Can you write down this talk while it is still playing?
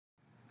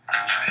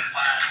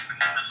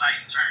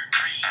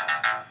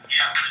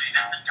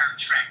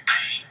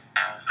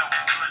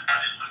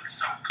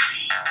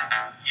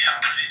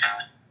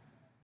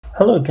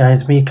Hello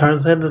guys, me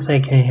Carlos Santos,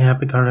 aka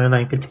Happy Carlo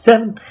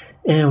 957,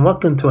 and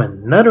welcome to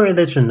another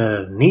edition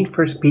of Need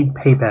For Speed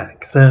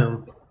Payback.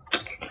 So,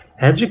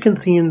 as you can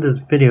see in this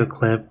video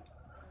clip,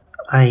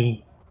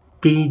 I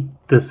beat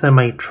the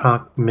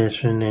semi-truck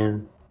mission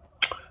and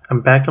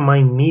I'm back on my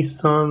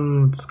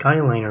Nissan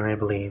Skyliner, I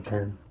believe.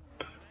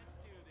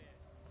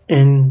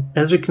 And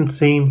as you can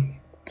see,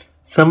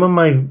 some of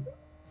my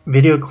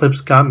video clips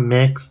got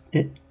mixed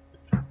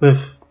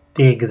with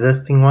the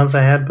existing ones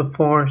I had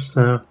before,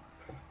 so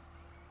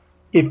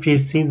if you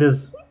see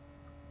this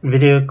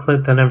video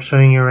clip that I'm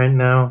showing you right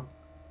now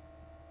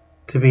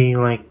to be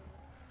like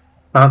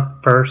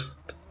not first,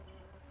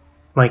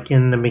 like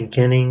in the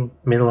beginning,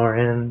 middle, or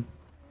end,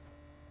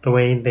 the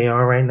way they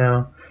are right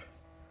now,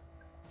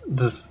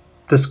 just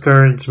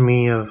discourage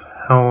me of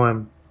how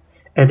I'm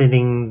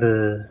editing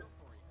the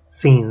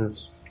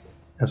scenes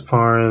as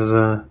far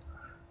as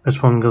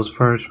which one goes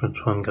first,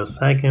 which one goes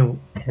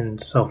second,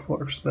 and so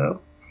forth.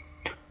 So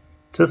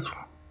just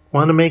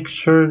want to make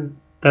sure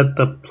that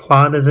the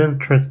plot is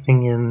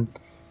interesting and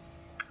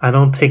I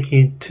don't take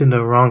you to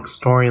the wrong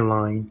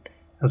storyline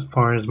as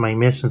far as my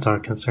missions are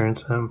concerned.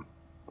 So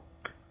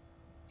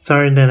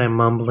sorry that I'm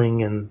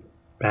mumbling and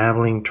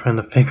babbling trying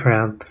to figure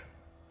out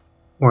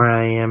where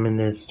I am in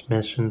this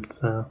mission.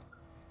 So,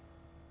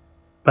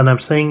 but I'm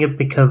saying it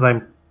because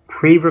I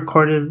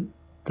pre-recorded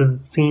the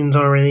scenes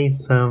already.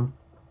 So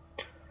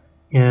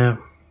yeah,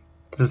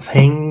 just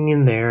hang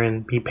in there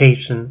and be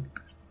patient.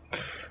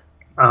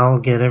 I'll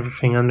get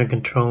everything under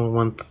control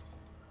once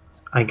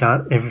I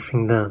got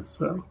everything done,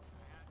 so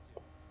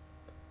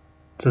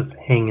just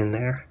hang in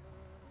there,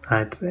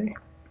 I'd say.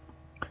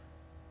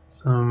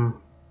 So,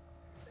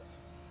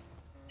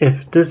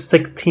 if this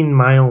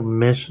 16-mile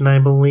mission, I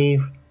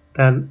believe,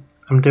 that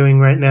I'm doing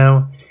right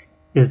now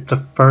is the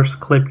first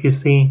clip you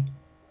see,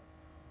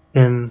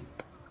 then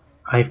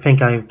I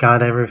think I've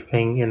got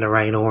everything in the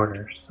right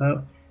order.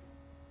 So,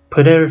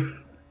 put the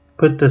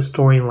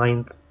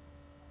storylines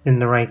in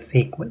the right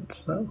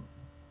sequence.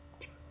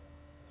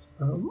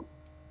 So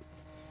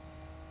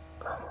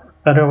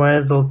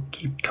otherwise I'll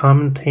keep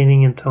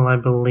commentating until I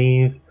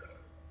believe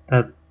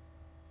that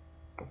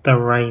the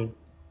right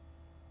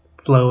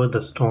flow of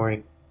the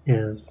story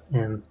is,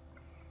 and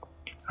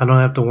I don't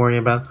have to worry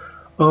about,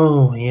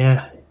 oh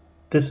yeah,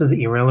 this is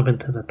irrelevant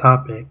to the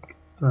topic.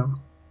 So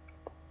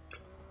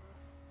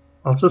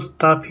I'll just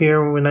stop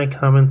here when I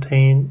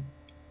commentate.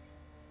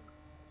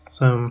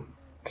 So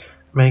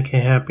make a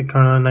happy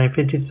Carlo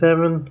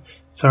 957.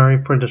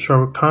 Sorry for the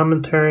short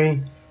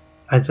commentary.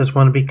 I just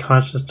want to be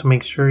cautious to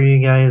make sure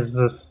you guys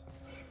just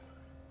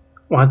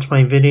watch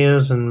my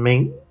videos and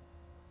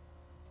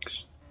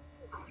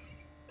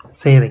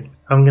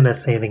I'm gonna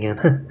say it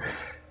again.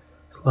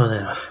 Slow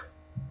down.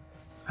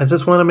 I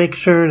just want to make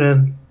sure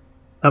that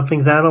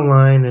nothing's out of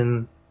line,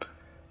 and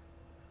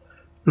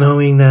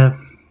knowing that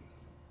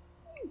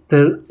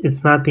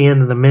it's not the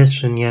end of the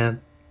mission yet,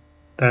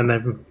 that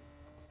I'm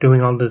doing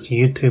all this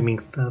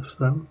YouTubing stuff.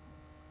 So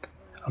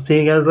I'll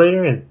see you guys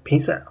later, and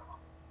peace out.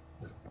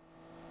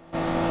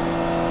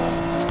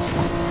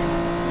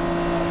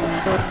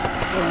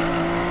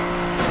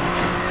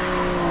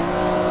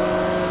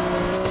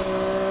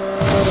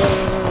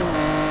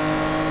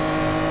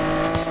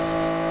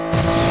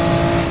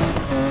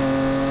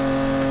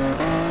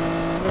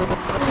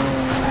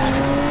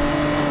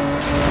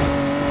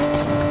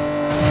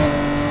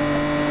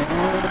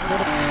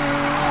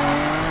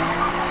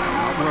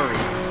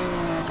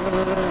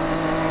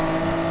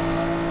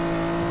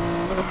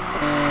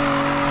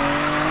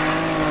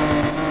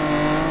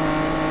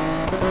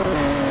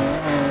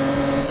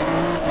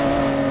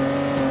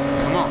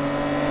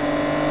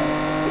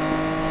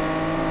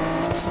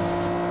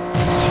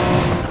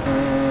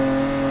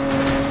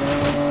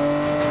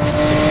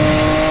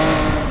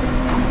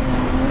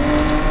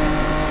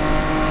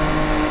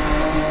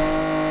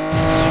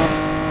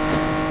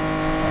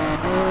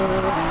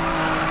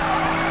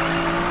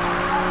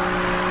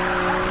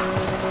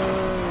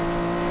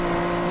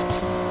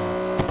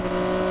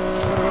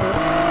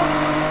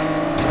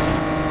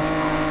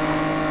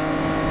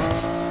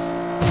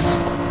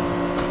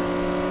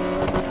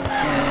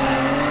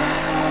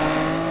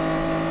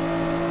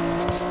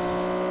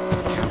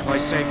 Play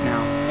safe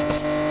now.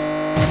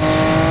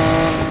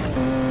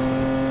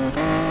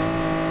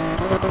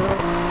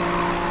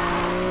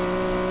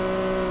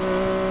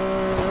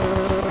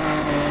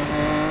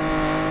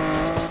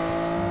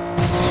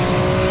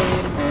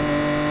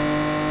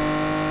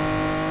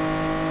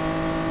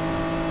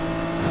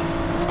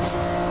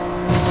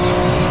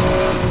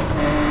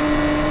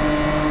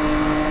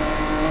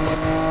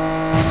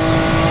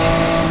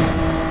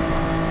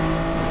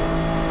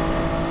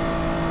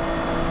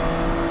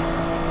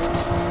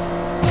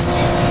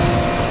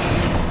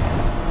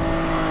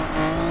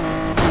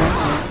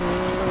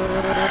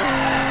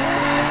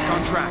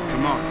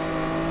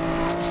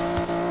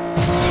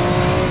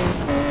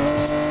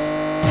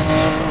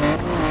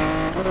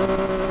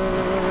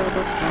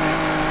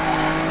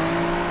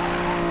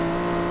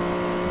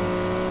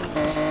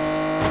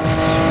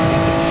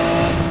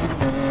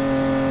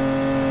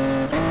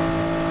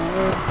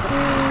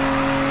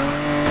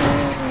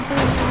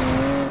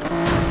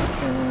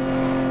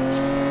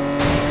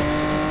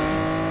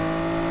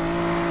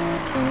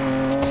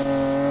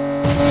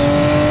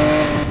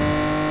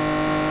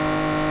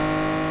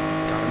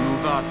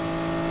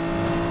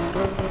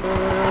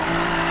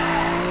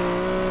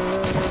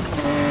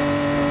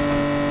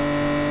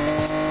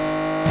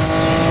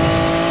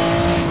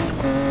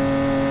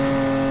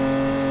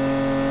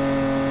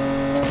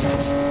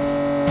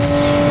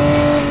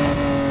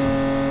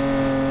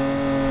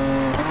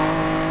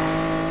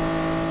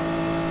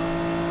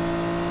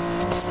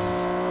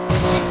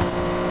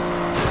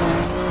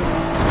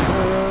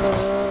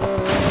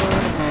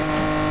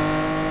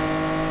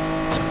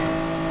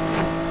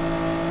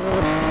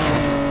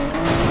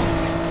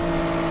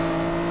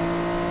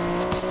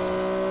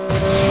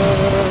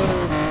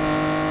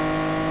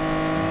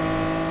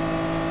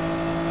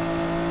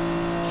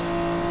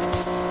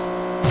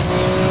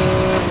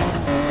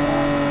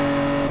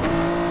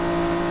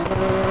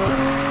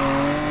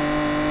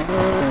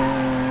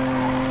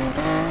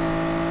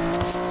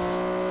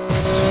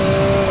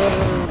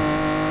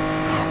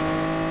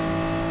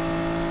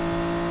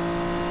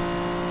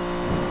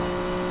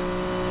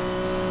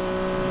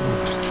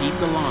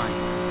 line.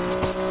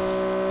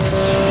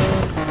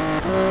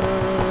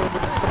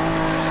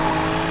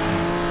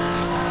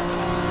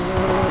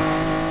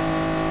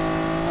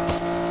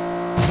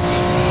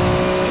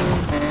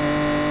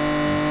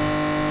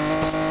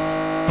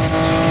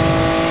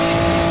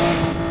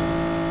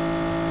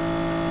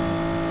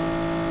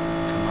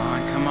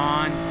 Come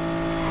on.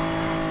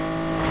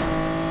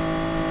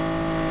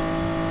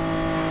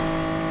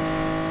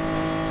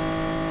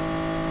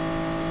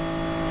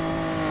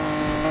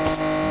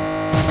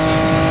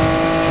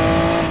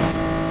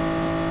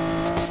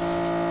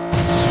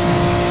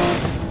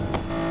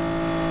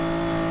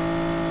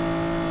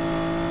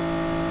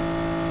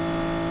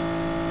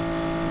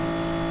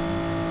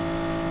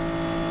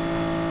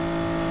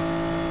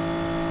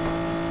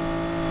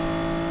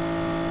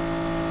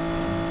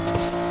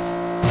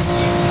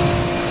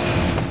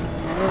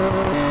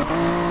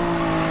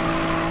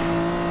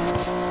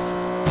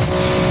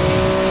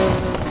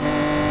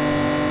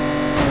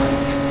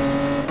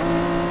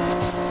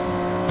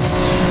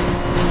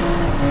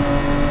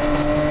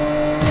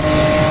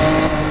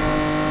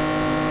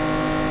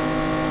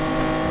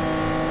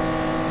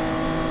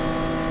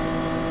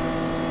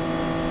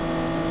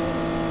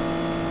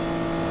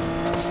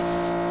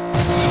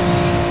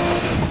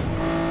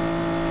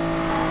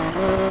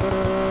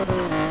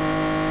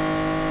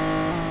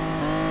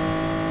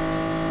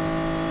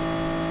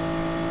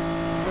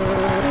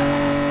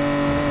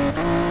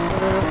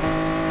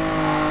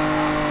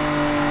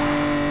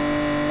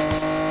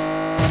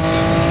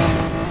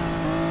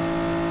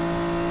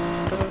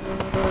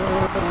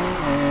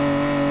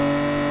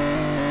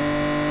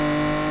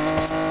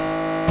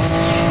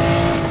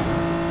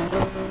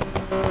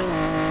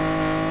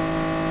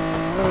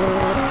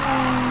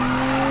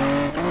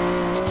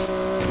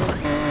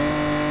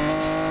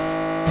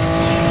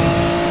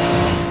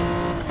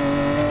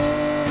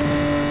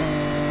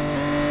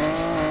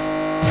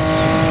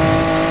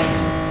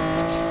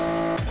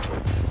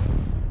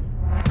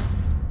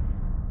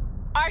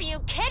 Are you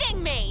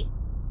kidding me?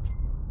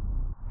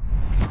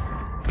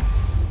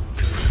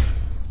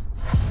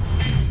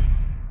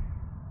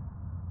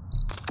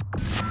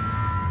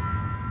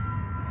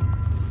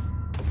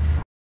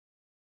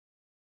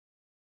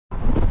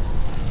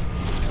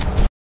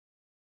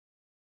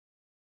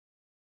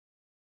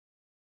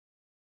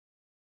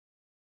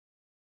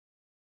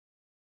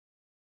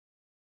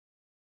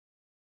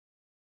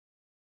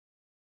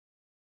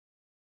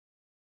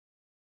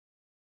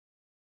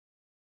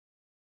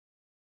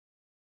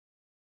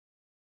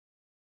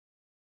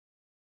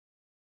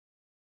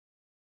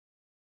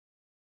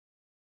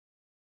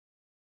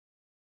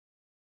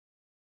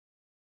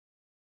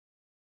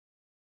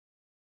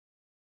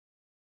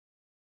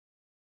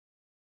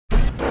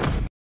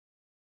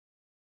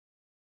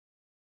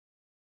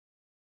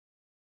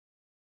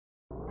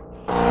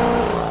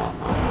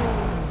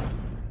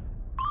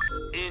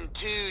 In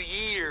 2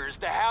 years,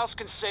 the House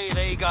can say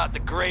they got the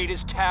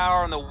greatest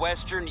tower in the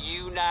western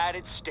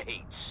United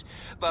States.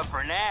 But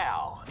for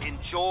now,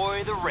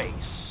 enjoy the race.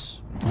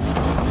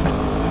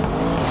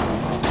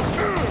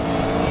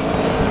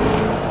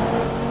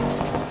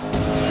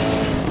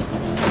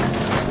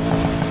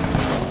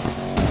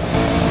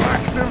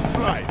 Max in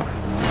flight.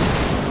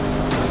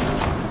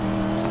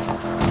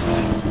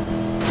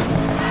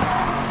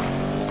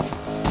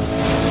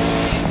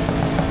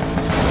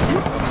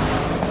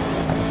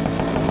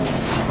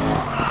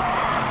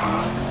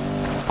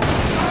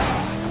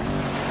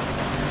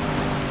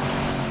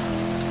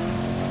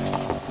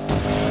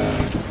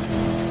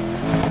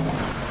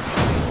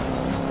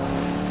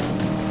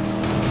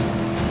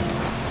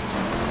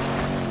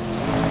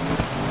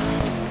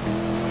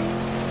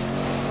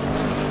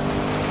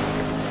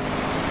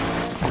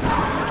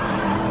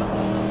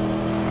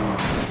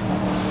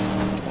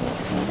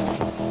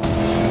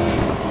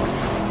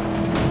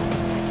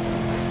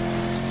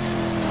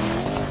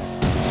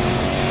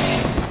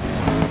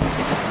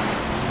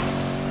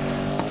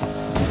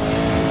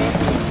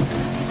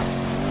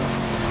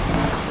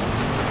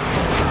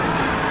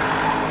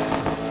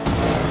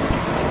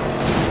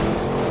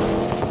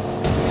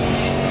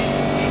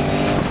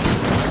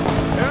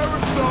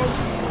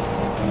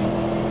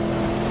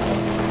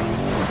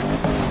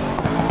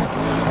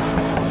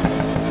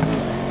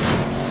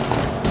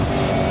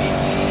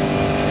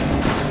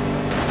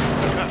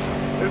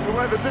 Is the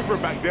weather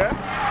different back there?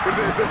 Is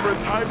it a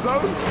different time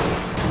zone?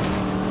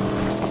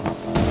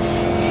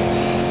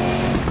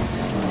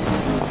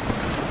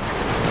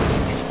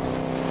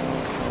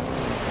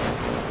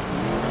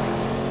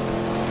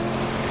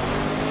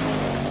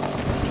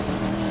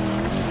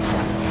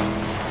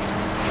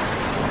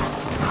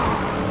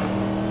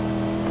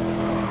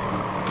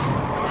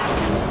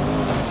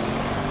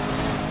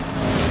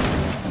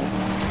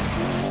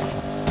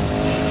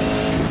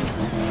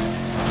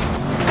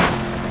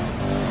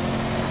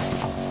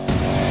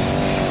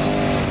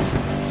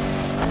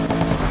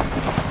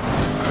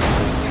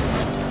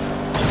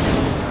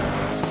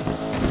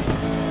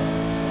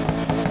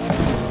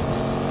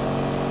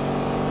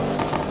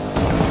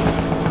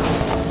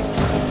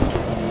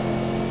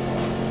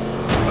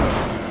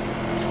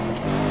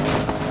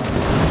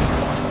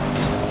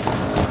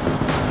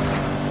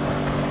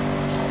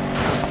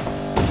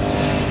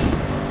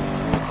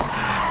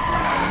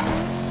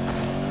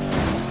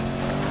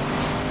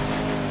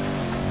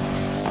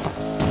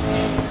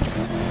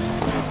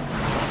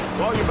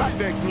 While you're back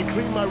there, can you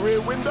clean my rear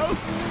window?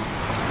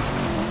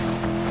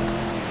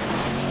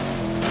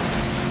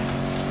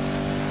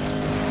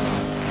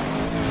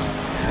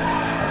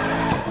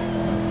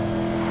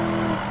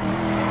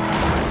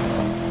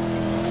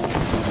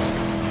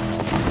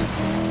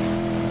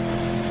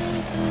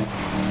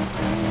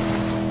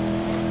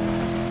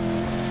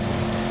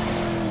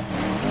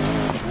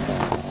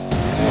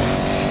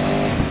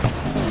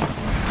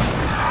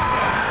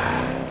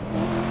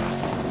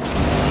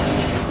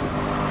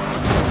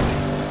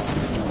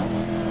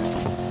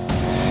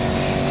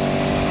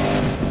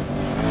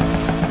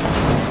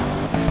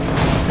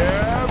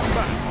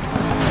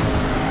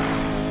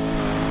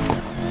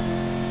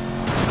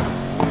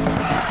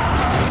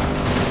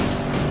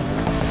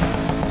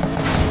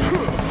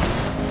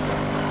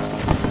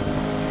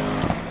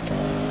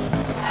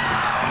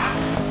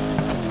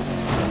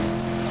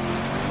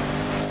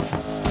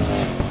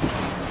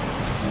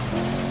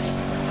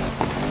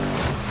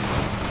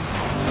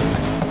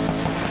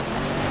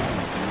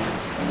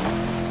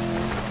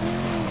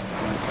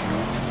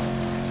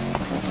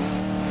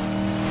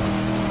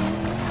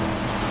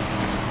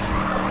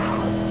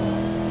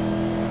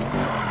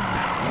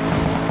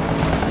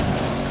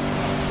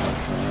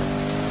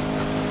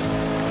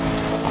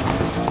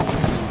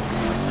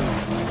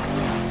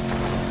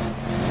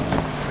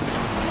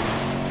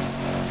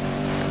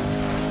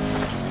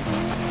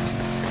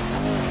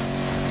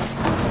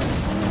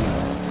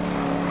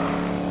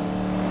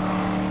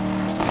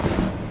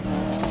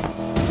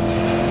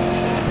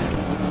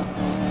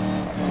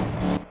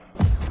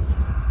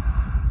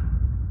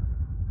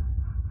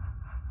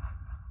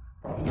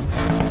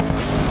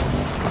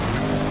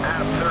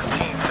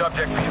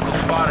 Subject vehicle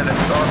spotted at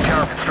North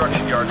Tower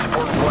Construction Yard.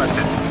 Support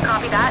requested.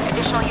 Copy that.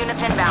 Additional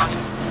units inbound.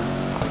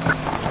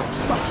 I'm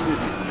such an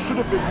idiot. Should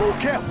have been more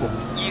careful.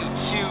 You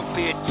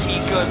two-bit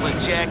tea-guzzling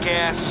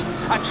jackass.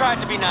 I tried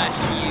to be nice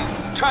to you.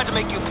 Tried to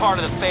make you part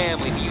of the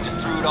family, but you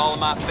just threw it all in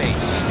my face.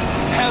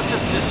 House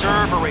doesn't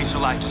deserve a racer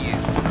like you.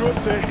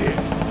 Good to hear.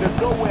 There's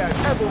no way I'd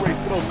ever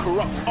race for those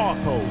corrupt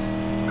assholes.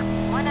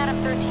 1 out of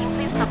 13,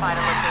 please provide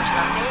a location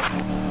update.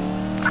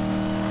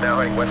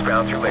 Now heading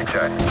westbound through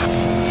Lakeside.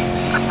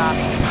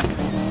 Copy.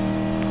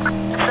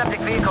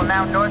 Subject vehicle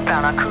now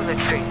northbound on Coolidge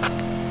Street.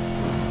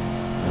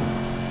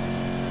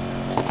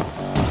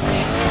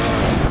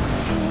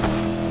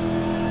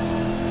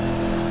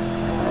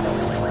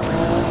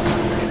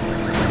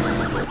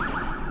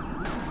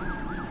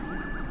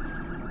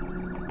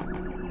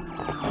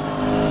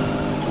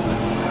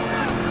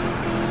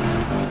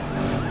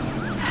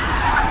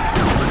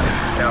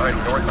 Now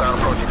heading northbound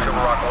approaching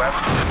Silver Rock West.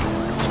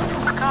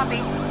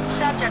 Copy.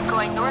 Subject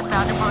going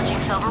northbound approaching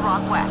Silver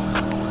Rock West.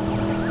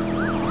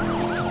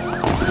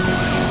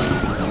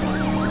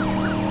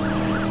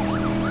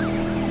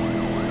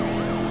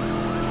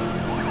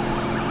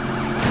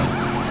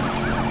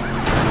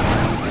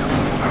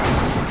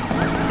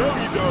 No,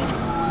 you don't.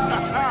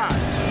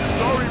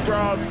 Sorry,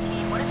 Brown.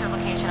 What is your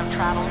location of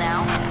travel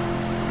now?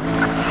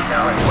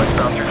 Now heading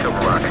westbound through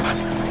Silver Rock.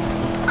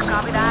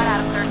 Copy that,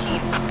 Adam 13.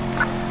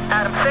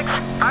 Adam 6,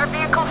 our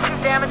vehicle's too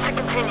damaged to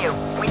continue.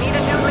 We need a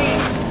new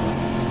lead.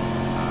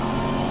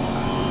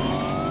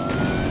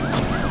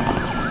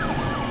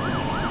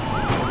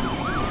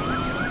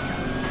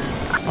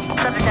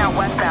 Subject now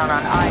westbound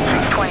on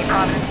I-620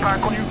 Providence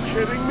Parkway. Are you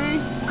kidding me?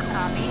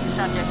 Copy.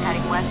 Subject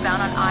heading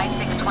westbound on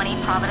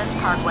I-620 Providence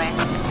Parkway.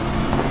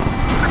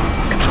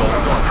 Control,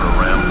 we're going for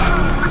a ram.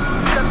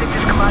 Subject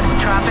just collided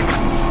with traffic.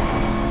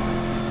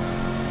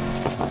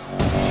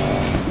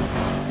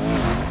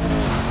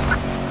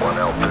 One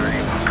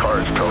L30,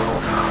 cars total.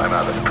 I'm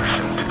out of the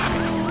pursuit.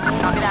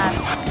 Copy that.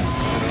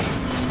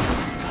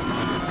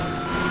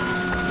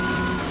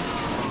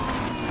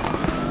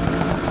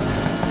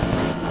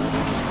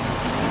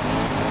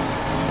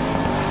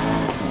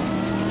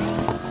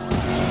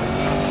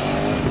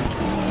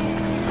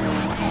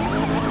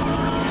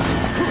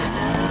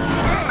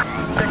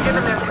 They're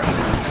giving their...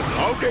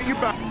 Okay, you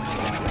back.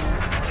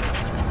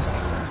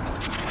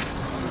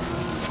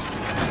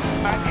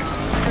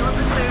 Still in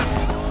pursuit.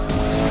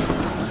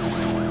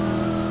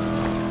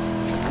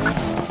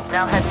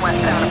 Now heading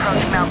westbound,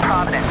 approaching Mount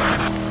Providence.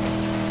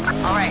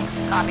 All right.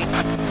 Copy.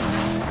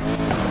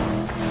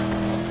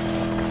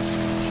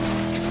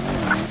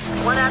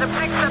 1 out of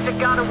 6 subject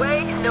got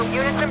away. No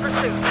units in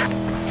pursuit.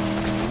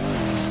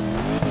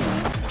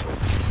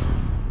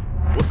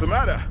 What's the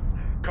matter?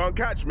 Can't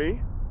catch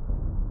me?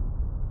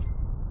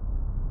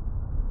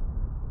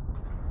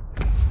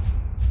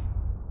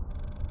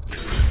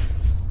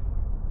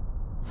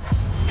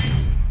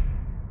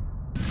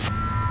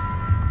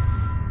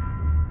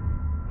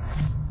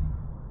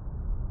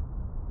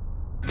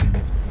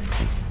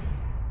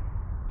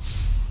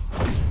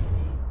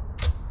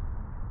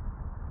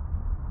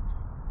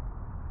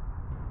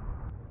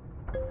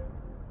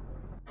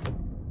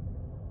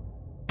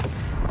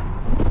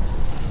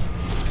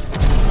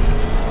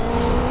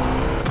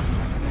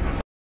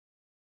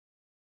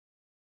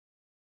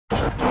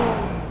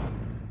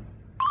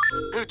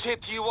 Who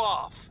tipped you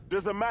off?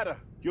 Doesn't matter.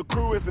 Your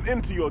crew isn't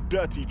into your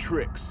dirty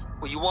tricks.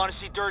 Well, you want to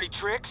see dirty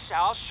tricks?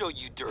 I'll show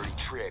you dirty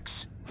tricks.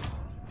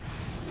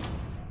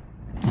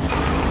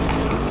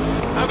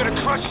 I'm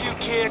gonna crush you,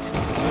 kid.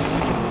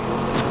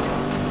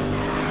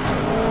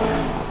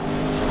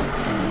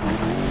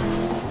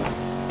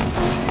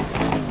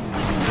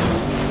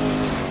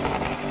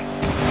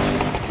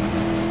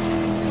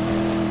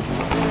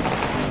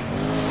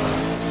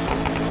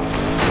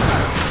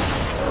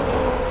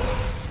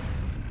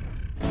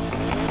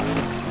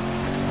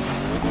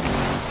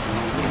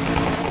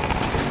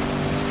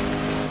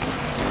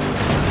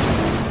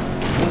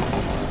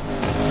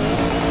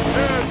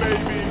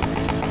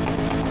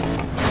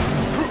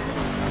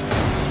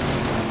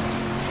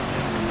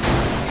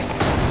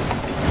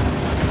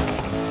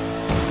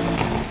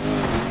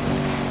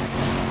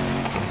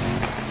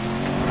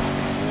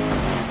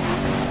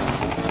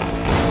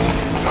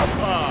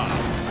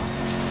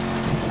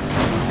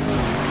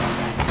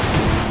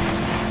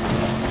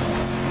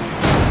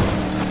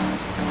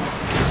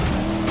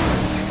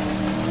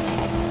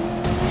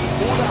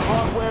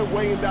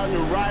 Weighing down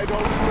your ride,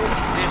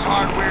 Holtzman? This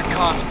hardware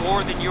costs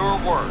more than you're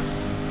worth.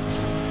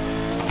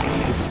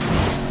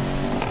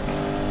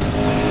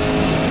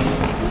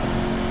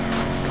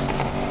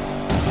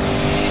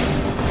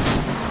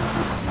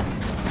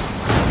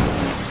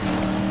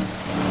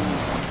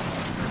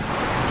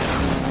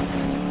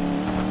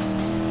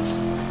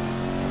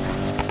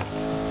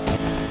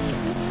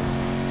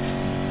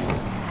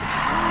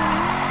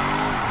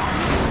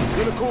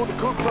 You gonna call the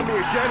cops on me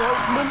again,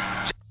 Holtzman?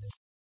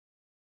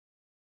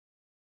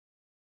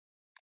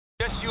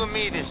 Just you and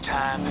me this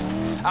time.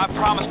 I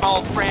promised my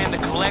old friend, the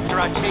collector,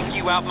 I'd take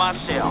you out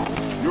myself.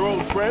 Your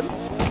old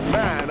friends?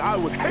 Man, I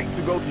would hate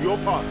to go to your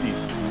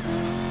parties.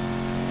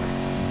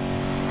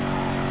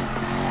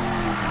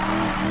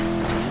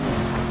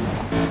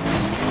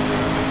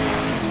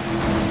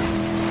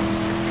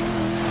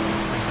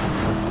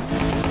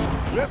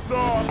 Lift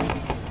off!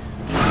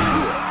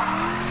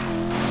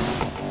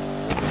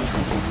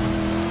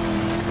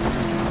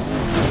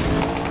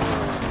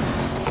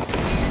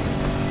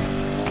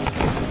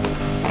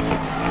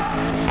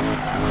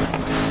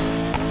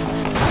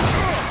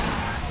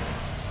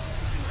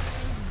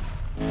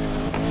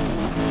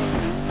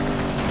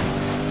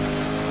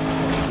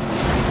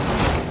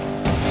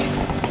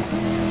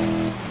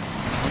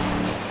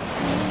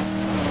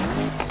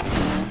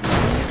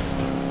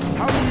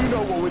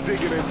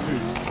 Digging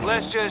into?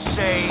 Let's just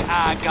say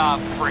I got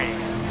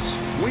friends.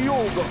 We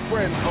all got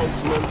friends,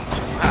 Holtzman.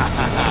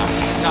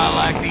 Not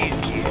like these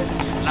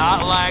kids.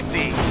 Not like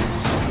these.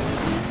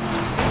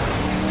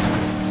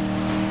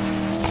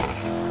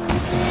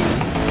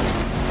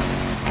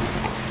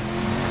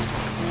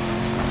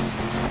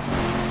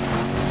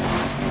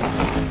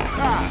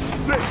 Ah,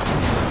 sick!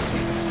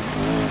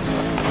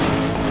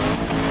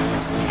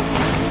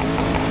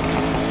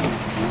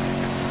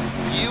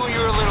 You and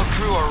your little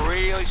crew are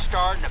really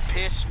starting to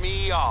piss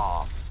me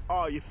off.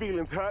 Oh, your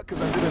feelings hurt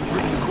because I didn't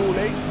drink the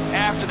Kool-Aid?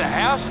 After the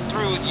house is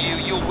through with you,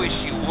 you'll wish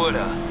you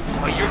woulda.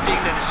 Oh, you're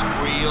digging into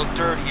some real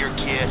dirt here,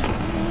 kid.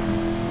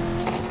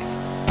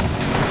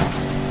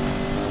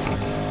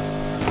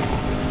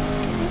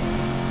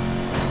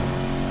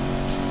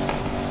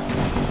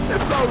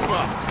 It's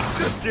over.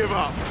 Just give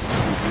up.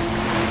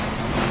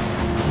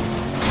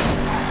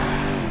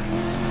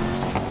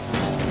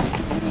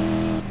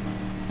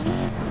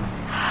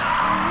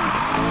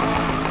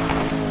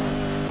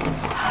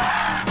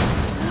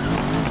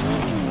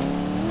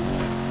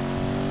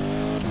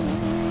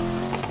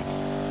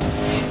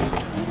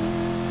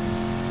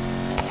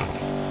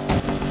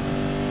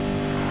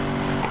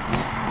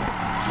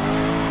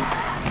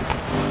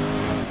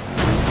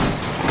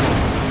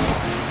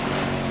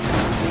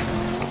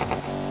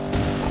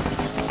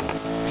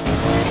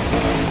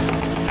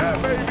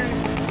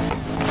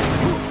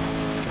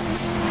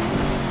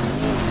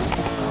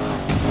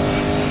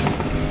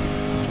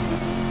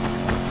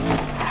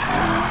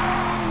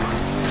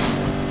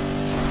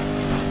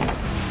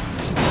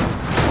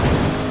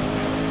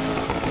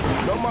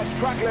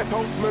 Track left,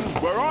 Holtzman.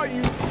 Where are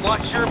you?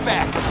 Watch your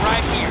back. I'm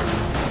right here.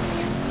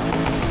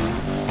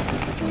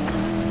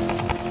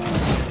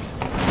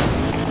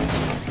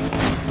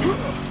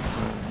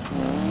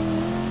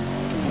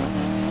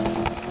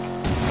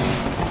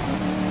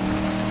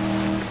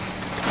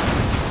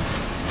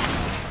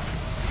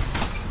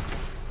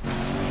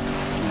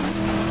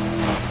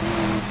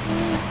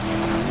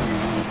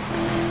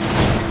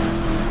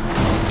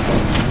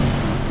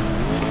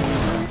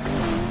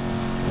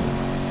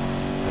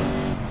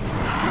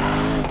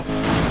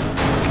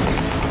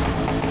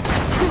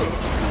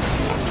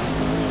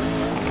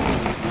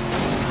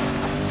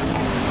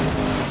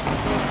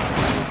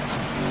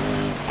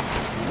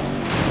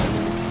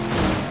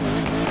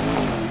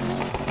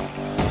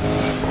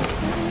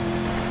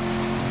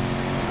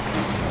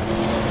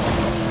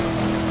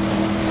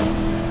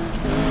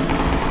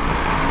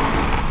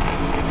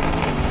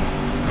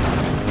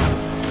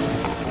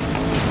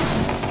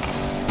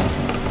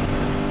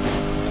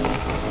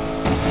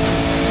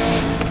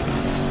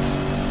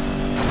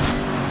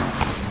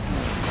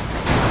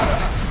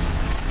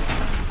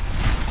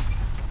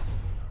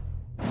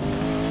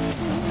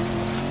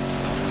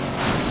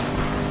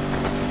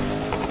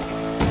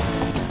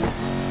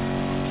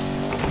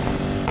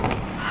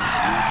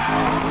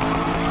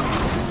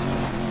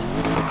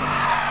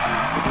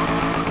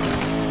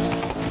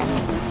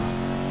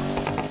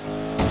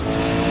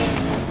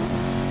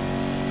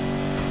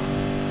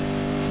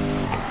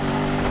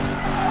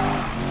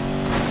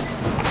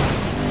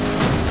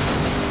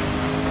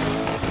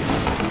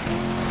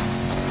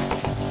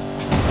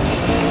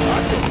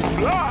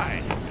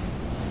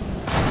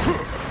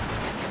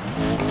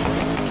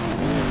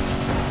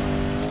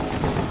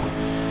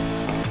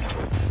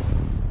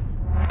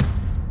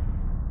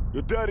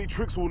 dirty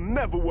tricks will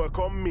never work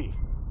on me.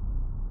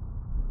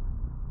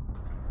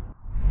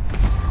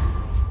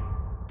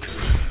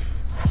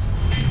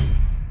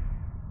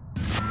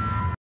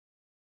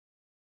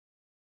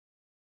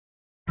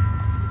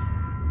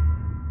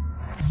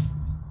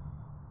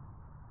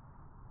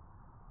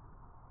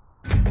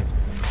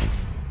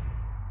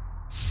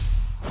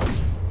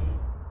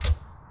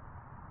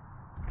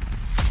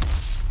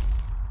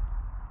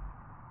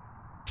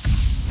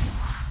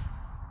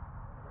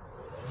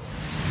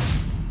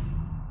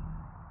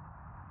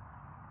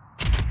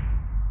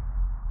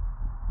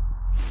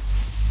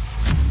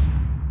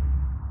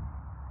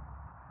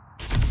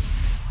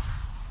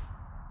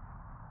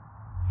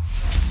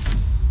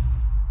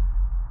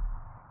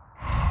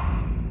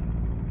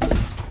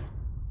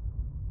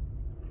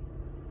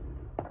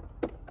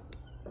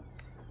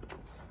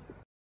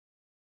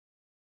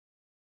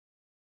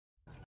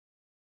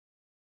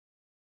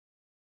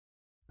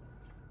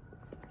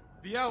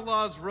 The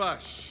Outlaws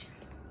Rush.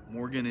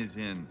 Morgan is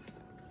in.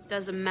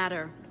 Doesn't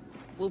matter.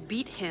 We'll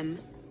beat him,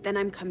 then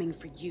I'm coming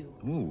for you.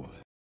 Ooh.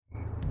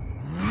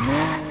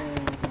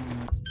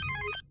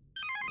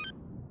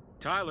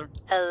 Tyler.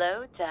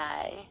 Hello,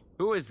 Ty.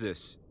 Who is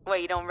this?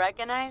 What, you don't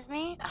recognize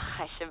me?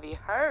 I should be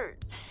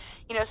hurt.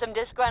 You know, some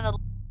disgruntled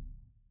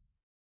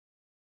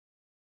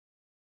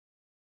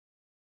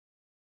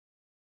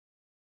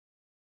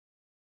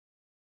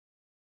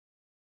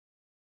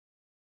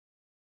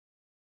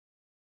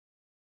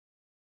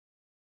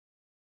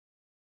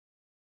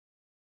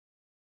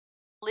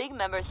League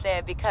members say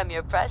I've become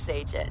your press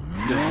agent.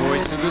 The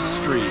voice of the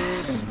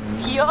streets.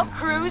 Your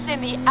crew's in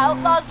the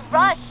Outlaws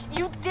Rush.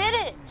 You did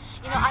it.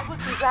 You know, I would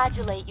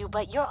congratulate you,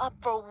 but you're up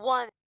for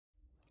one.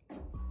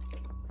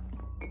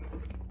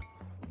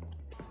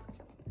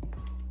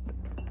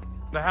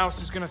 The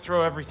house is gonna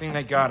throw everything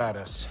they got at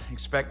us.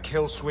 Expect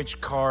kill switch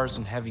cars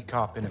and heavy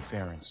cop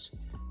interference.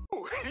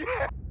 Ooh,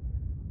 yeah.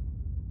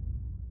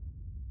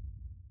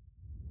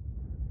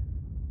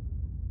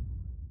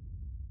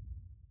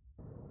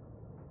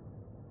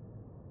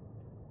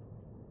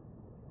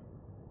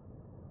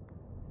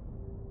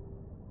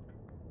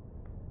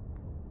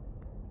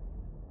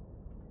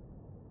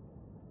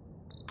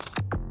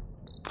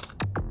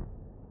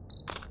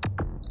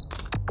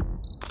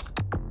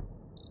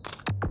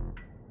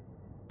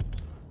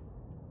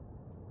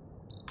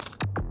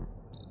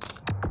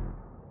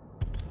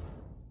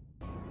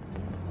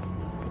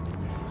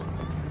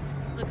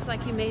 Looks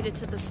like you made it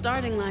to the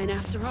starting line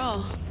after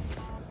all.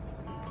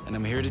 And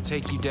I'm here to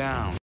take you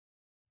down.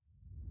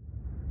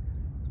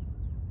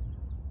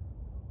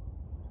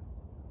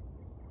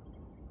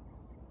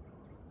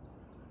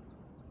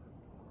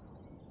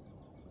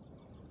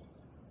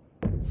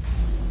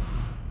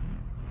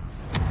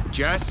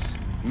 Jess,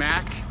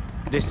 Mac,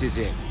 this is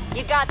it.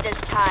 You got this,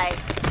 Ty.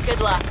 Good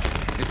luck.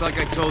 It's like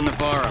I told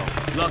Navarro,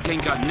 luck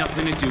ain't got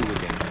nothing to do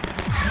with it.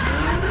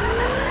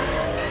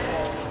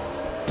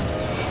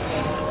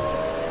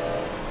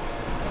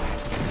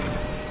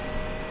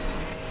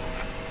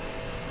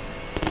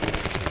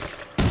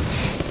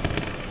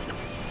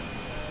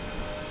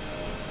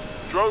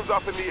 Drone's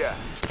up in the air.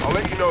 I'll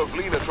let you know if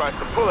Lina tries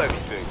to pull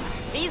anything.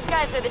 These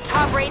guys are the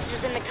top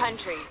racers in the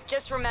country.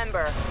 Just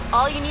remember,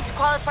 all you need to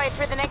qualify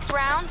for the next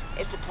round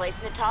is to place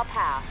in the top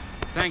half.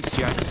 Thanks,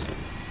 Jess.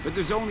 But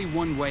there's only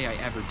one way I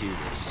ever do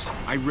this.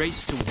 I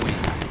race to win.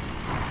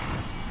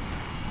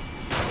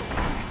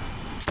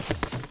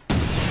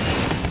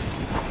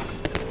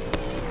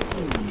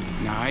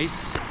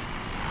 Nice.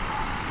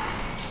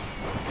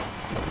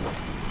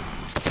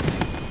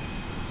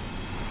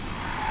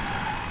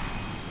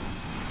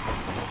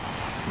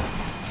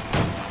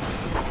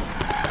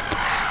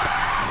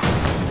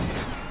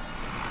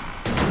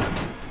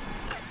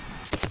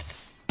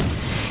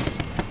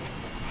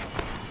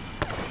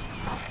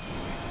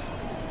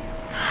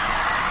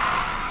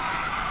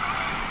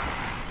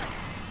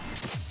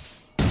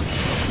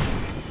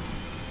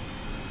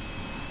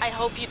 I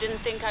hope you didn't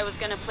think I was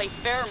gonna play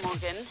fair,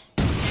 Morgan.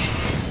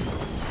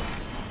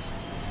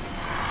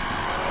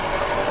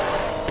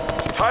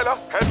 Tyler,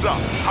 heads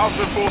up. House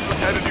enforcers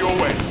headed your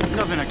way.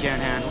 Nothing I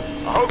can't handle.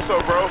 I hope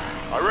so, bro.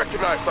 I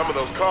recognize some of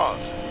those cars.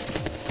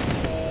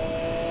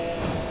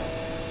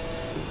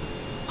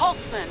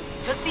 Holtzman,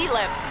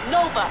 Vasilev,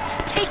 Nova,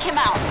 take him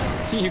out!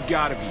 You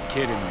gotta be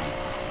kidding me.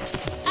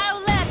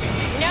 Oh, look!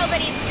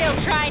 Nobody's still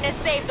trying to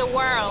save the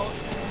world.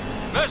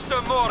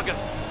 Mr. Morgan,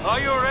 are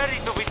you ready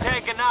to be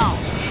taken out?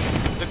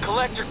 The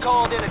collector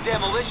called in a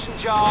demolition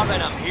job,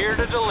 and I'm here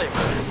to deliver.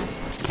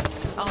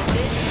 Oh,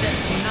 this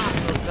does not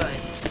look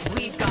good.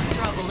 We've got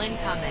trouble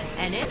incoming,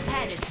 and it's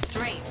headed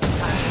straight for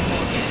Tyler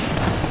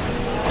Morgan.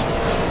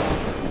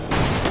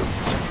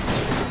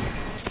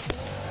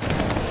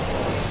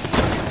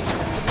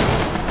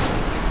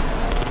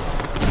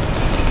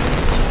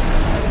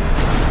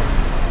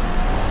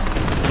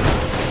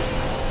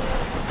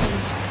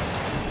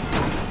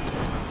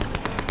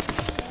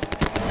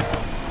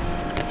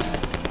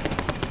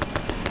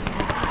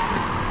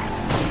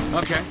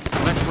 Okay,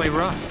 let's play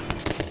rough.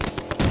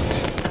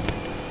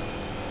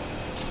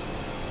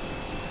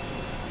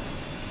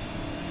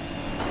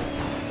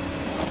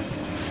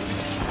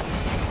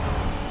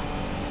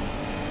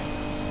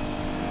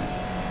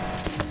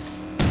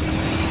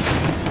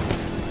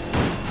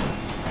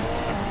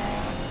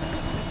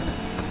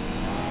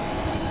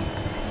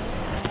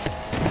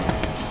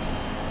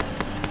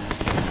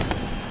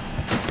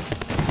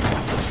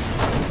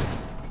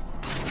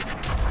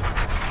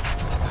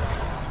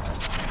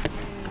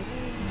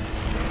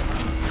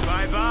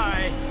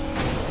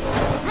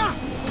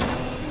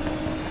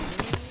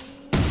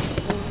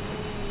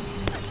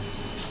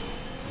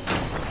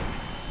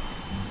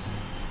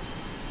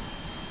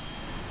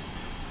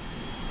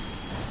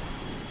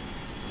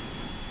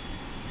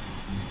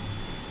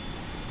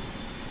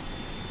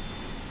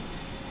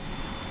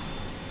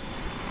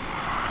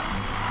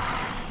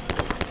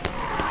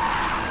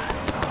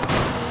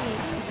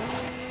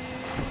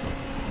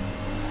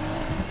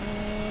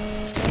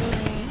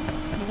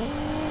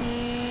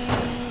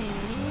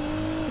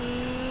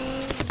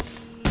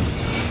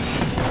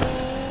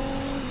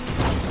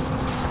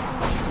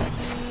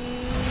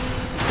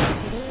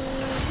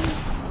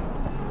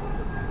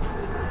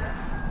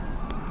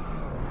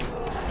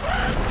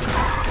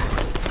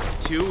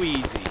 too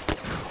easy.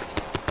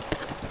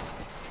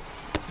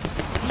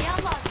 The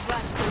Outlaws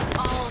Rush goes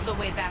all the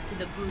way back to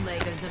the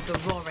bootleggers of the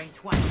Roaring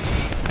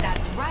 20s.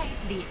 That's right,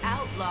 the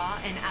Outlaw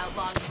and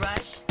Outlaws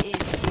Rush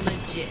is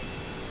legit.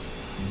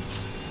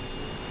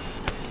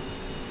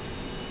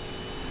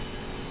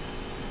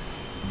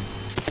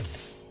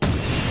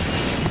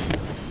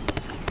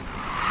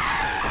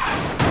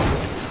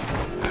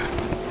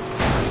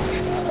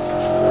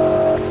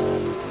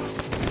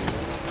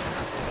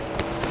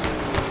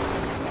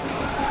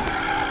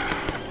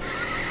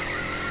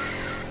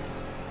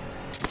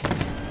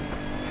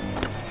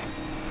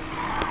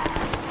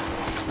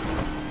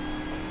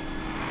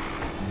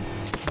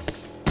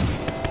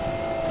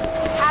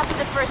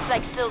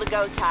 Like still to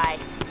go, Ty.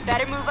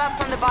 Better move up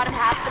from the bottom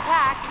half of the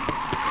pack.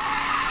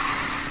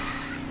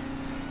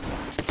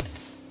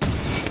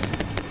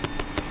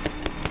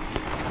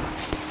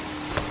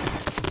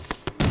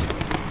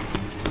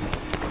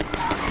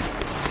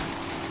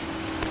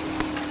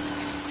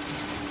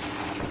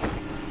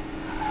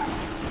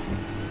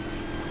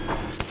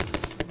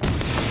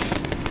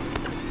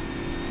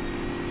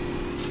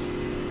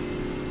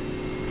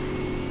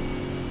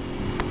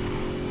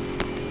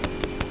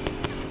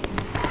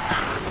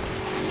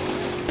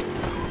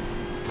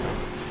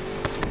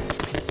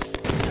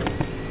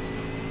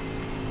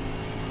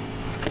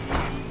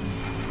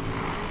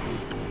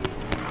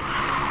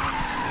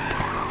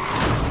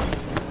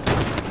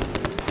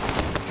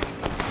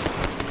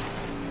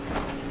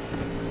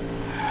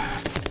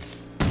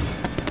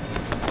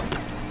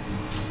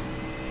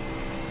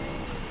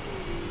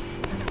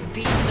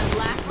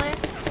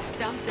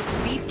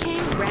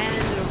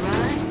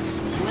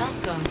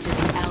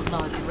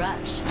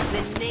 Rush,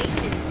 the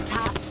nation's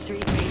top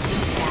street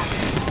racing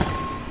challenge.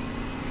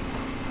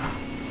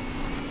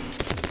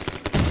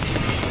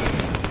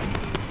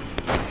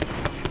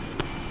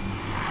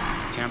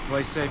 Can't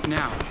play safe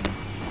now.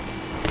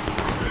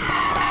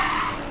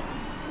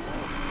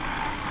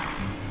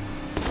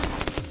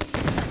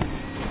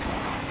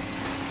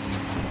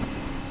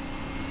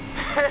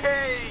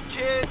 Hey,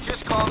 kid,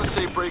 just call to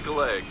say break a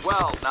leg.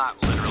 Well,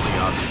 not literally,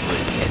 obviously.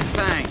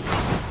 Thanks.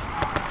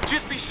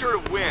 Just be sure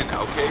to win,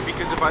 okay?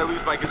 Because if I lose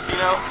my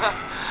casino,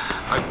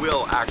 I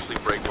will actually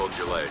break both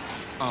your legs.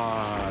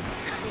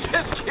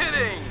 Just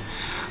kidding!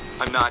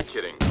 I'm not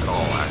kidding at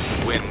all.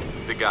 I win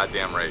the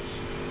goddamn race.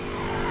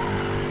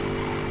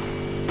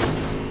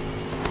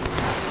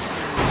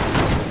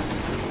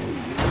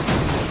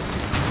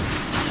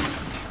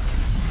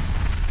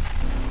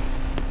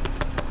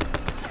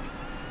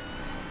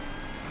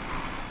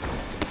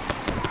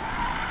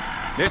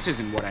 This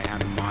isn't what I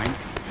had in mind.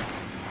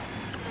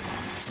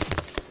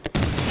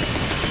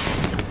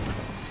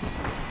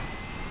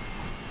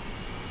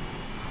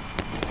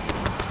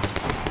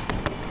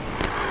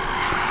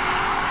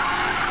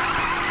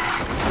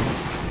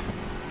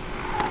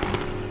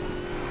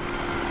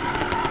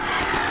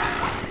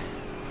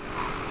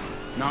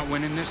 Not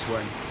winning this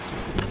way.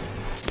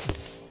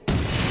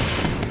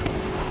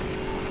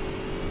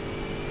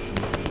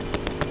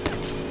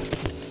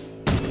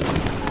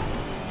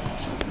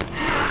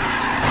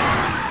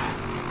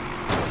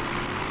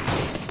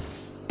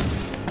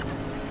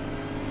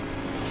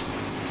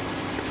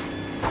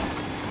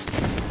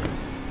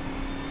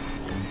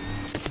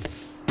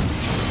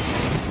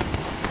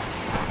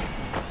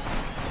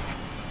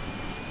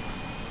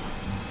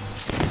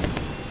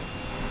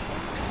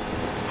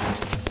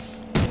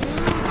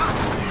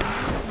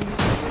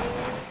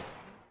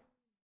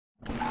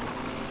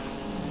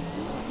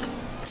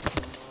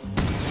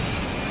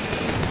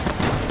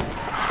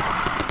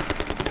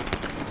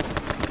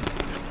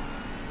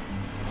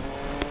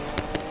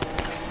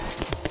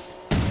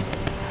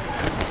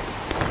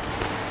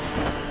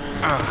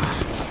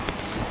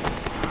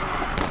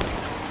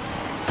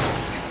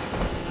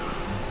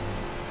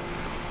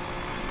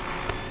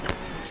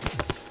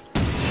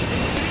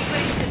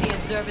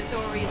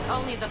 Observatory is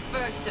only the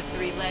first of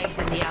 3 legs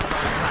in the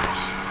Outlaws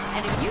Rush.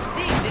 And if you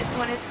think this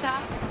one is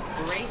tough,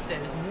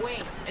 racers,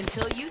 wait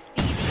until you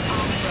see the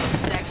on-road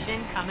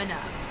section coming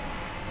up.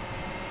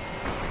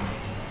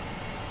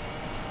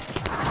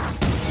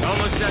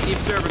 Almost at the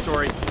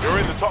observatory. You're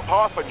in the top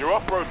half and your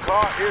off-road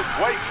car is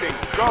waiting.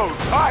 Go,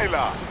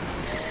 Tyler!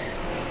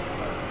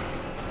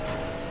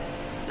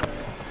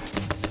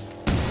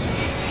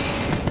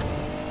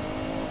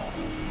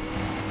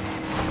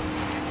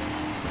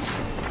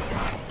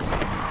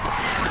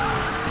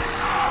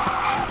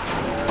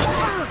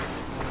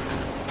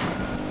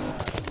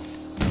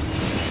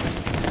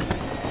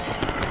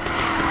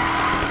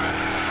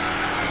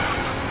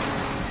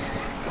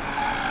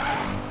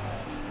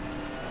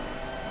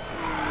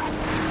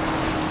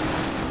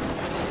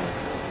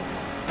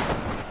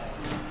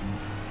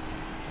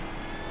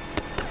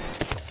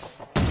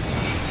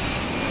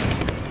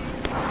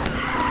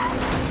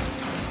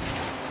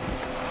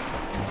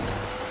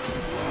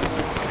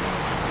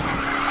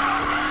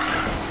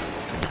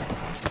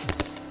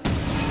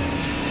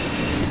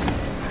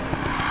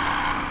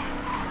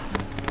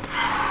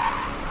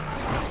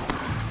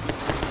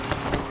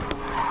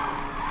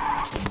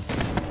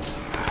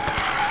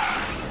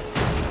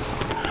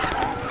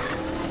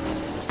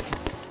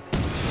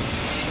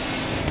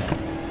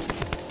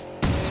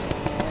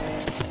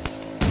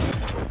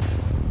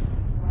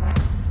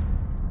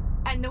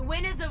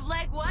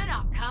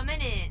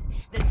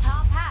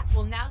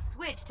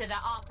 switch to the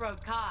off-road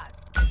cars.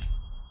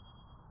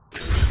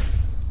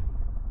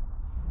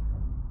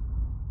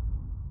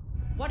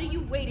 What are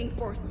you waiting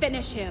for?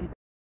 Finish him.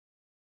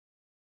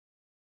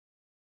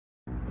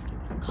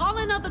 Call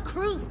in other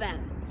crews then.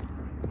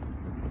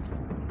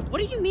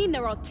 What do you mean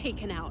they're all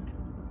taken out?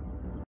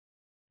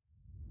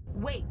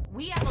 Wait,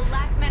 we have a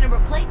last-minute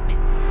replacement.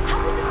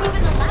 How is this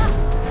even allowed?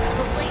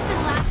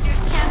 Replacing last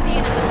year's champion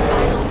in the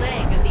final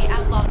leg of the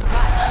Outlaw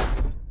Rush,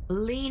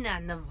 Lina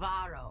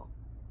Navarro.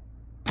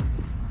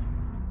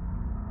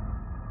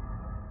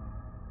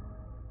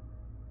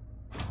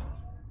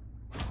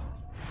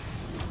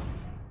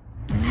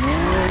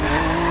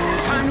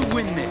 Time to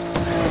win this.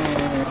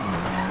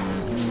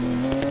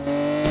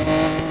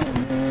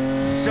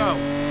 So,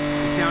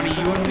 it's down to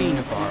you and me,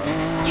 Navarro.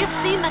 You've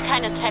seen the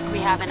kind of tech we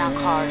have in our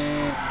cars.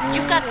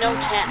 You've got no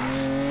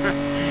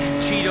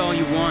chance. Cheat all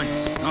you want.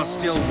 I'll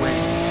still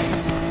win.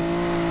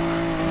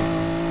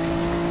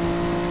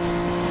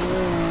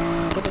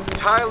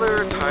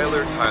 Tyler,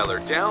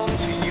 down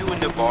to you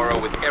and Navarro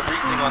with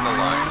everything on the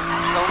line.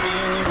 Tell me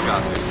you've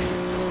got this.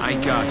 I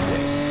got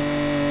this.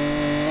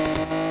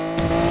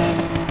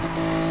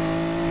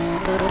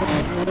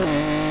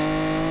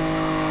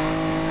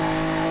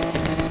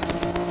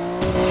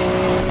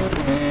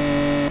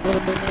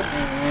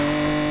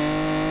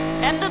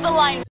 End of the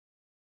line.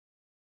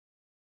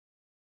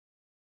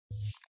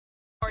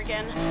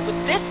 Morgan,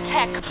 with this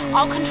tech,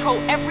 I'll control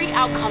every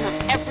outcome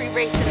of every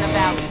race in the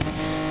valley.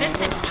 This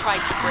city tried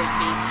to break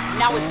me.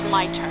 Now it's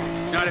my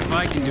turn. Not if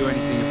I can do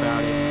anything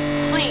about it.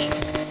 Please.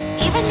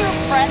 Even your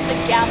friend the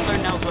gambler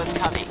knows what's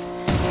coming.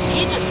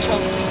 He just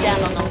chose to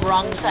stand on the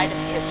wrong side of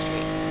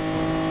history.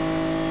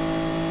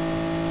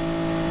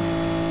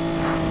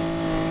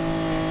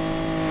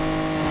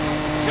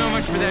 So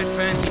much for that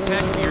fancy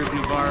tech of yours,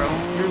 Navarro.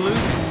 You're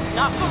losing.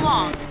 Not for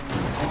long.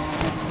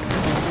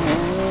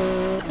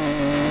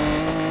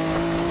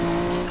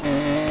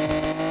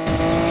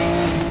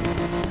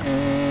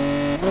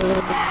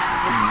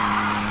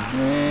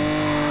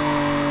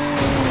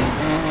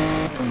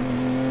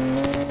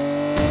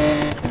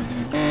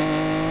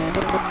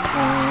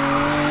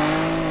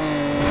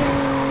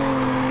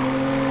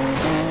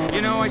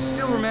 You know, I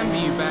still remember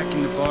you back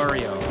in the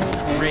barrio,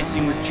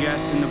 racing with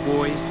Jess and the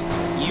boys.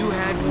 You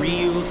had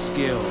real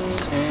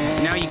skills.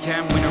 Now you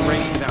can't win a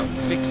race without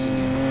fixing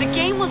it. The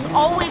game was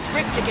always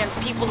rigged against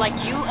people like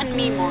you and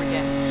me,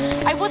 Morgan.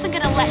 I wasn't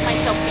gonna let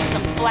myself be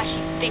some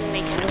flashy thing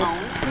they can own.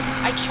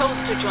 I chose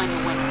to join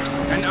the winners.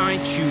 And I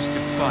choose to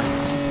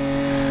fight.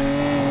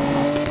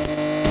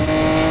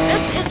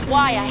 This is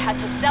why I had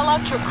to sell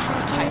out your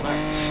crew, Tyler.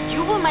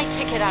 You were my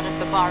ticket out of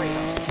the barrio.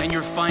 And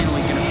you're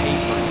finally gonna pay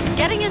for it.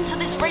 Getting into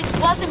this race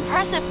was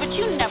impressive, but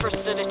you never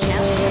stood a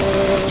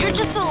chance. You're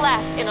just the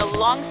last in a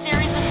long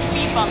series of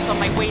speed bumps on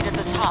my way to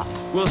the top.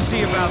 We'll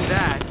see about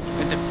that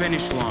at the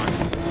finish line.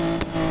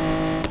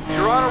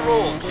 You're on a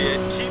roll, kid.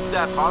 Keep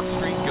that hot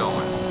streak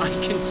going. I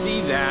can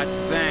see that,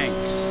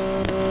 thanks.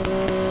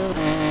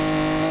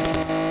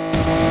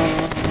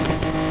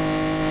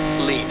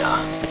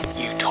 Lina,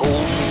 you told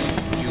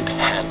me you'd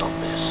handle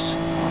this.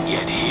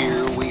 Yet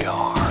here we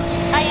are.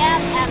 I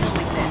am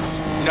handling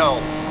this.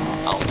 No,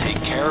 I'll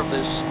take care of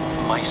this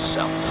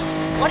myself.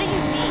 What do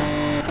you mean?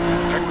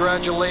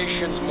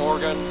 Congratulations,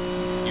 Morgan.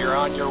 You're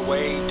on your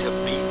way to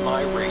beat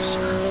my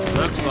racer.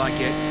 Looks like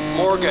it.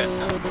 Morgan,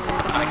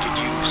 I could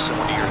use some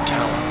of your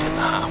talent in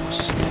the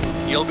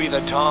house. You'll be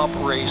the top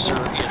racer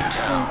in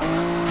town.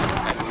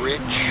 And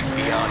rich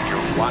beyond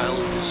your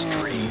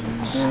wildest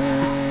dreams.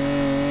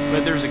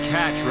 But there's a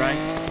catch, right?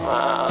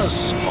 A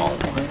small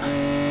one.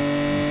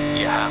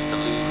 You have to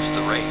lose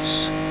the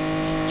race.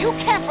 You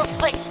can't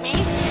replace me.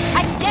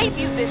 I gave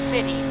you this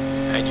city.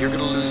 And you're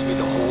gonna lose me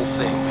the whole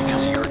thing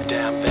because of your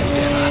damn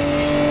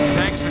vendetta.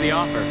 Thanks for the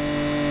offer.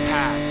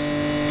 Pass.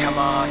 Come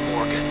on,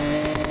 Morgan.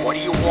 What do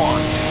you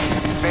want?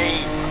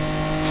 Fame?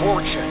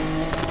 Fortune?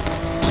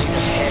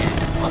 Lina's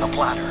head on a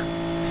platter.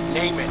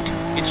 Name it.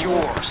 It's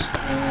yours.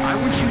 I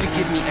want you to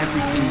give me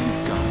everything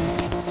you've got.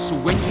 So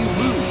when you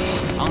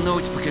lose, I'll know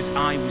it's because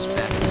I was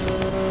better.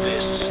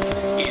 This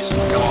is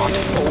not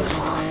over.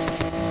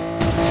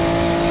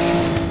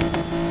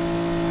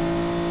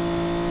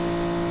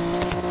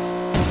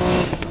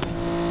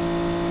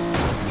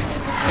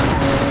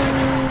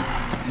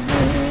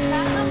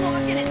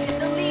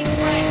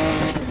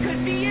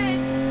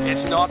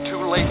 It's not too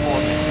late,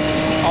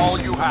 Morgan. All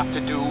you have to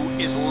do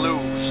is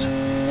lose.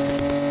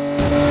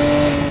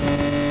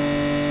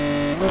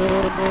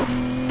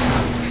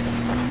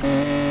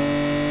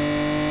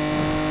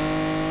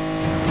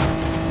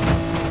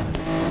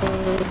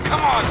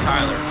 Come on,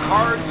 Tyler.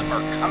 Cards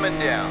are coming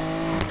down.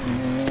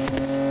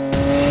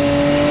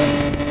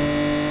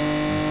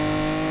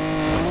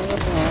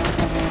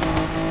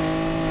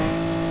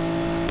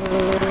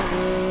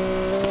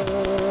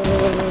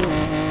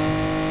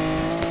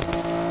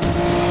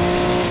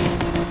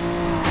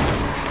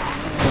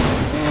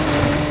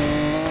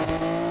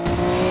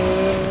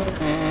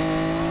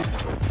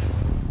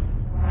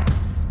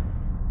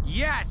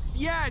 Yes,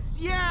 yes,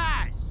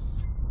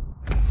 yes!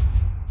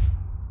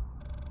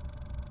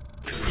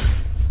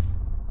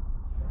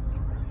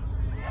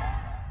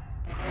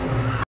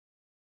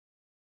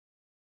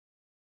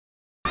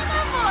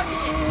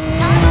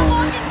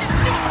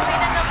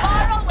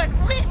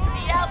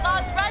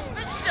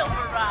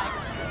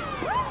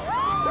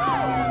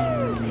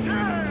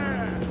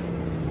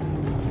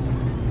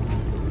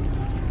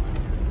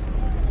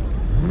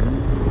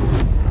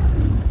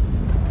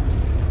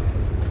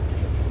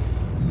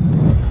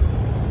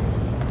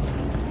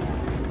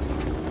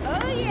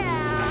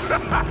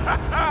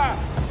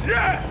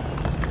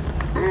 Yes!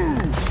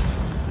 Boom!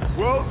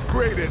 World's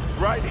greatest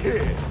right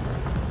here.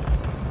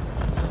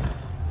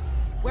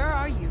 Where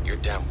are you? Your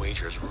damn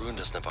wagers ruined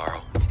us,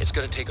 Navarro. It's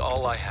gonna take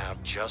all I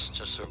have just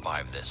to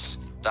survive this.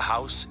 The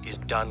house is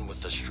done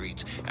with the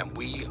streets, and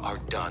we are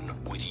done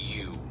with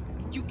you.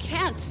 You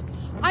can't.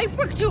 I've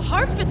worked too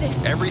hard for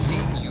this.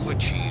 Everything you've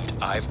achieved,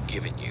 I've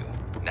given you.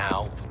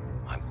 Now,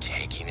 I'm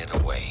taking it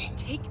away.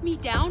 Take me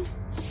down,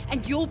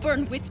 and you'll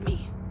burn with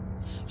me.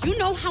 You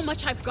know how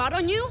much I've got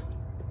on you?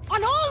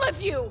 On all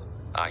of you!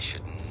 I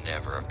should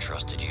never have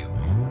trusted you.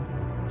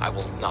 I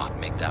will not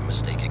make that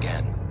mistake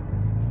again.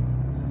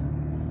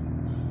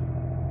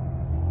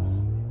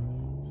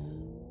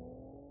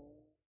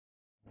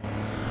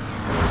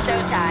 So,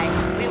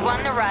 Ty, we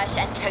won the rush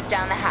and took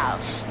down the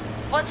house.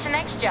 What's the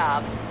next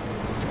job?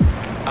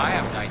 I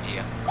have an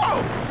idea.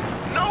 Oh,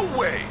 no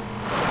way!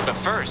 But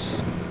first,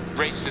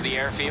 race to the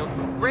airfield.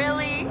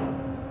 Really?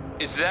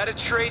 Is that a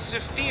trace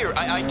of fear?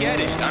 I get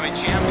it. I'm a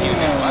champion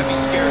now. I'd be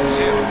scared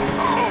too.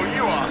 Oh,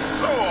 you are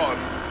so on.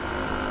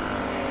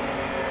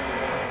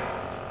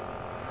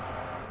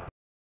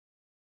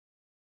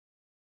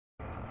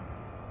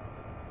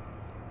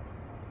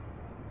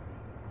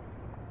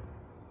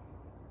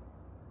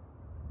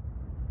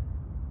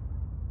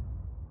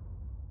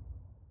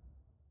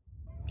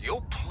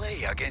 Your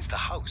play against the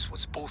house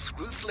was both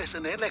ruthless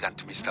and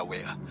elegant, Mr.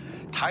 Ware.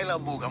 Tyler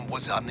Morgan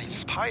was an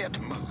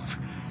inspired move.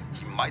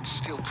 He might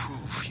still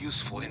prove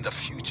useful in the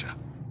future.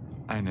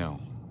 I know.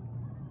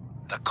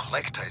 The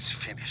collector is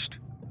finished.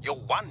 You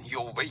won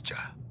your wager.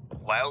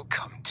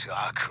 Welcome to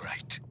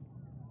Arkwright.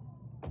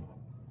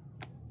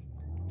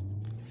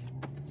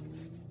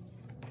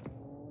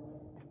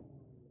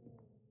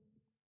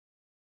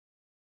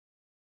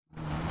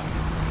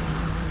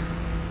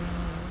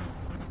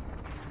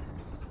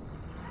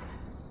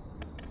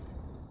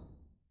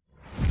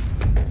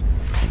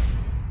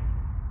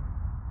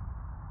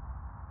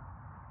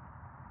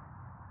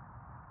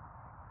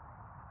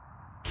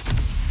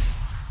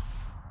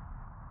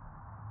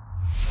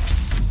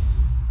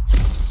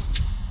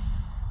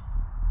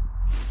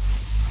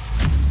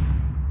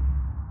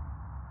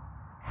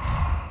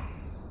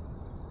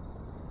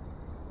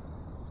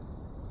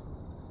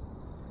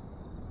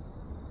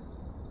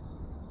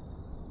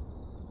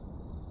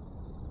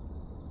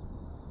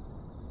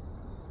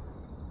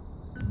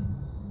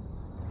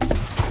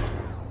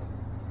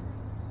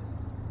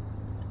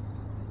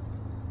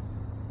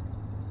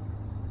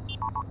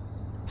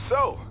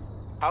 So,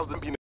 how's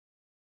the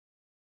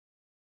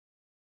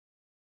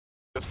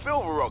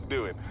Silver Rock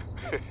doing?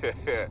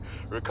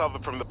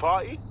 Recovered from the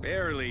party?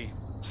 Barely.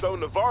 So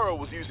Navarro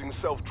was using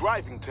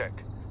self-driving tech.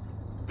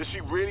 Does she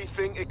really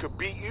think it could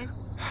beat you?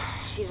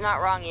 She's not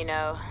wrong, you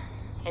know.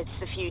 It's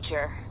the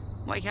future.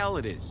 Like hell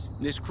it is.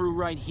 This crew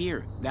right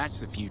here, that's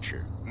the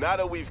future. Now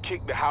that we've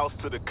kicked the house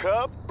to the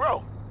curb,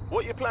 bro,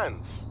 what are your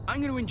plans? I'm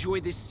gonna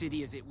enjoy this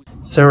city as it was.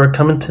 So we're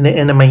coming to the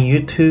end of my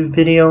YouTube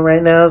video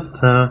right now,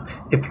 so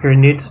if you're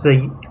new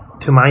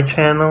to my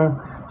channel,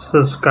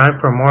 subscribe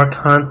for more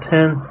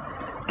content,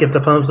 give the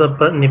thumbs up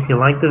button if you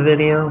like the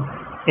video,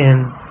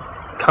 and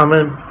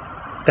comment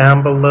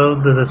down below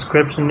the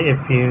description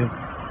if you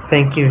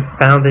think you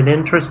found it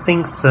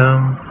interesting. So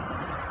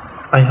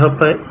I hope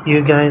that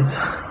you guys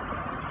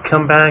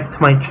come back to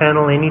my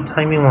channel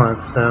anytime you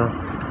want. So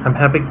I'm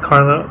Happy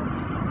Carlo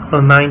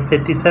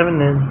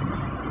 0957, and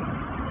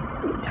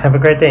have a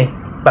great day.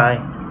 Bye,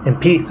 and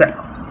peace out.